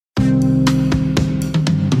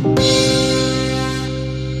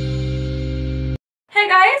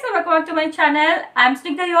back to my channel. I'm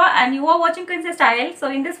Snigdha here and you are watching Quincy Style. So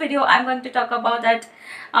in this video I'm going to talk about that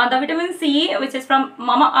the vitamin C, which is from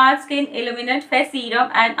Mamaearth Skin Illuminate Face Serum,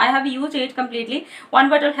 and I have used it completely. One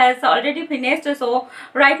bottle has already finished, so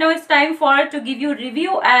right now it's time for to give you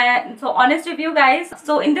review, and so honest review guys.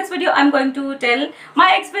 So in this video I'm going to tell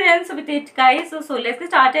my experience with it guys. So let's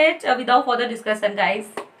get started without further discussion guys.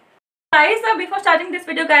 Before starting this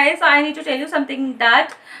video guys, I need to tell you something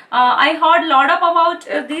that I heard a lot about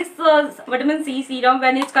this vitamin C serum.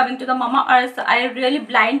 When it's coming to the Mamaearth, I really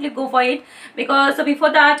blindly go for it, because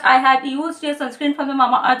before that I had used a sunscreen from the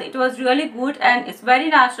Mamaearth. It was really good and it's very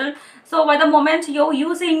natural. So by the moment you're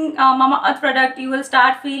using Mamaearth product, you will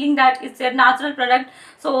start feeling that it's a natural product.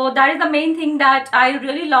 So that is the main thing that I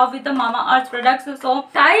really love with the Mamaearth products. So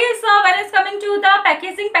guys, when it's coming to the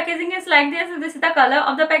packaging is like this. This is the color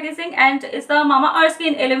of the packaging, and it's the Mamaearth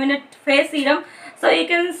Skin Illuminate Face Serum. So you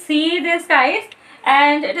can see this guys,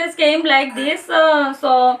 and it has came like this.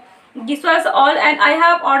 So this was all, and I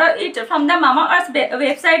have ordered it from the Mamaearth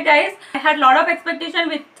website guys. I had a lot of expectation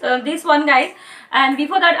with this one guys, and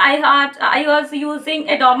before that I was using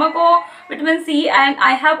a Dermaco vitamin C, and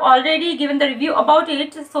I have already given the review about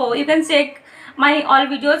it, so you can check my all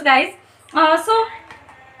videos guys.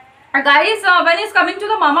 Guys, when it's coming to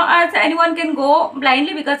the Mamaearth, anyone can go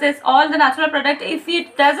blindly because it's all the natural product. If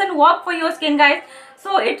it doesn't work for your skin guys,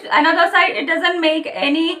 so it another side, it doesn't make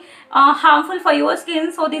any harmful for your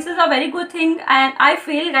skin. So this is a very good thing, and I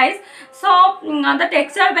feel guys. So the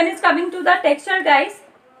texture, when it's coming to the texture guys,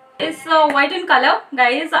 it's white in color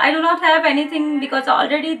guys. I do not have anything because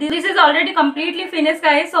already this is already completely finished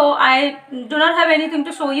guys, so I do not have anything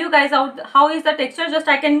to show you guys how is the texture. Just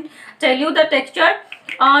I can tell you the texture.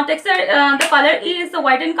 The color is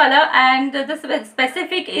white in color, and the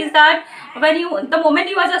specific is that when the moment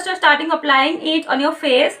you are just starting applying it on your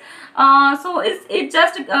face, so it's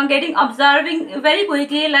just getting observing very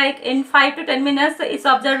quickly, like in 5 to 10 minutes it's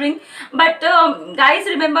observing. But guys,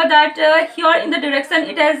 remember that here in the direction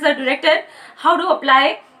it has directed how to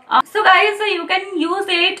apply. So guys, you can use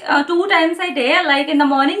it 2 times a day, like in the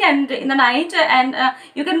morning and in the night, and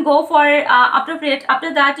you can go for appropriate.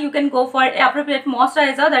 After that you can go for appropriate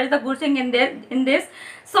moisturizer. That is the good thing in this.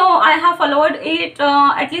 So I have followed it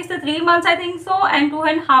at least 3 months I think so, and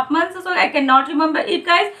 2.5 months, so I cannot remember it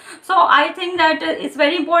guys. So I think that it's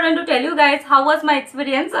very important to tell you guys how was my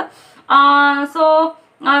experience.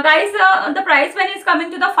 Guys, the price when it's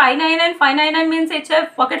coming to the 599, and 599 means it's a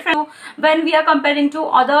pocket friendly when we are comparing to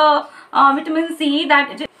other vitamin C.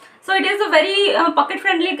 So it is a very pocket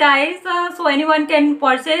friendly guys. So anyone can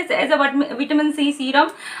purchase as a vitamin C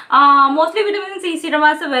serum. Mostly vitamin C serum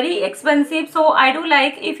is very expensive, so I do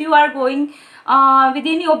like, if you are going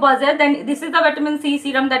within your budget, then this is the vitamin C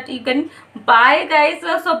serum that you can buy guys.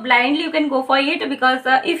 So blindly you can go for it, because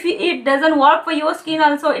if it doesn't work for your skin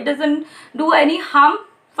also, it doesn't do any harm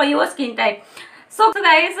for your skin type. So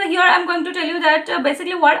guys, here I'm going to tell you that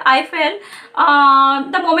basically what I felt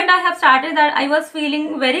the moment I have started, that I was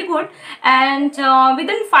feeling very good, and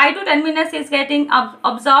within 5 to 10 minutes it's getting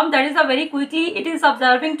absorbed. That is a very quickly it is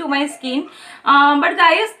observing to my skin. But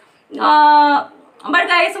guys,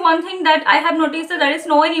 one thing that I have noticed, that there is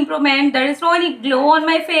no any improvement, there is no any glow on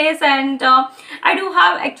my face, and I do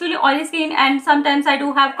have actually oily skin, and sometimes I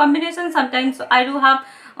do have combination, sometimes I do have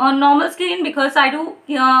normal skin, because I do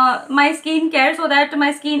my skin care, so that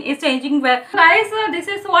my skin is changing well guys. This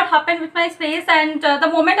is what happened with my face, and the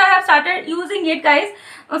moment I have started using it guys,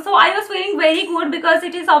 so I was feeling very good, because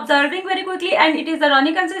it is observing very quickly, and it is a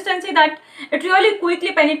runny consistency that it really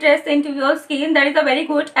quickly penetrates into your skin. That is a very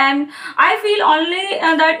good, and I feel only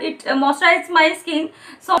that it moisturizes my skin.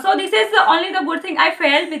 So this is only the good thing I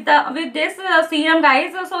felt with this serum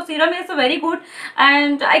guys. So serum is very good,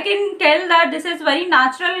 and I can tell that this is very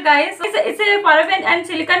natural guys. It's a paraben and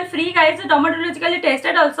silicone free guys, dermatologically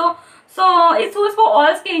tested also. So it's used for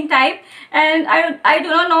all skin type, and I do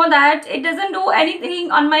not know that it doesn't do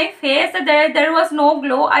anything on my face. There was no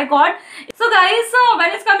glow I got. So guys,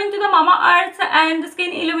 when it's coming to the Mamaearth and the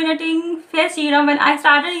skin illuminating face serum, when I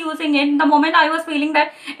started using it, the moment I was feeling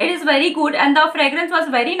that it is very good, and the fragrance was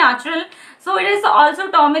very natural. So it is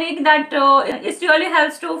also turmeric that it really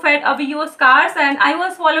helps to fade away your scars, and I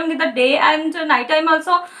was following it the day and night time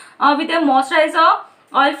also with a moisturizer,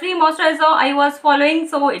 oil free moisturizer I was following.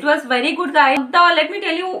 So it was very good guys. Let me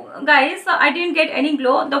tell you guys, I didn't get any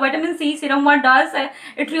glow. The vitamin C serum what does,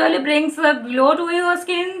 it really brings glow to your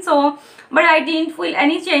skin, so but I didn't feel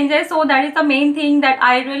any changes. So that is the main thing that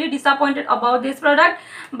I really disappointed about this product.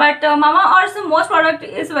 But Mamaearth's most product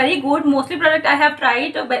is very good. Mostly product I have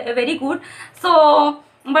tried very good. So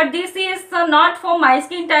but this is not for my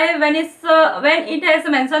skin type. When it has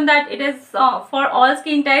mentioned that it is for all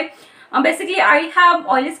skin type. Basically I have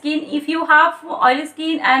oily skin. If you have oily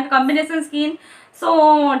skin and combination skin,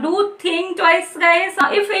 so do think twice, guys.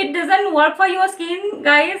 If it doesn't work for your skin,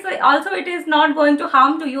 guys, also it is not going to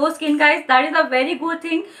harm to your skin, guys. That is a very good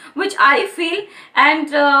thing which I feel.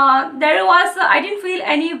 And I didn't feel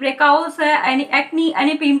any breakouts, any acne,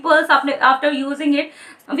 any pimples after using it.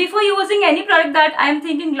 Before using any product, that I am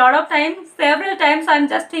thinking lot of times, several times I'm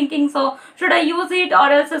just thinking, so should I use it or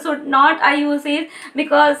else should not I use it,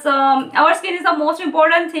 because our skin is the most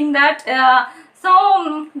important thing. That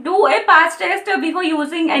do a patch test before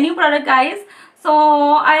using any product, guys. So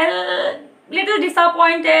I'll little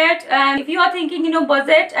disappointed. And if you are thinking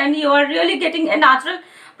budget and you are really getting a natural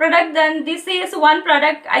product, then this is one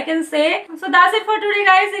product I can say. So that's it for today,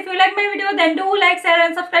 guys. If you like my video, then do like, share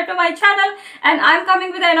and subscribe to my channel, and I'm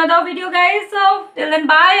coming with another video, guys. So till then,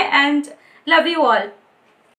 bye and love you all.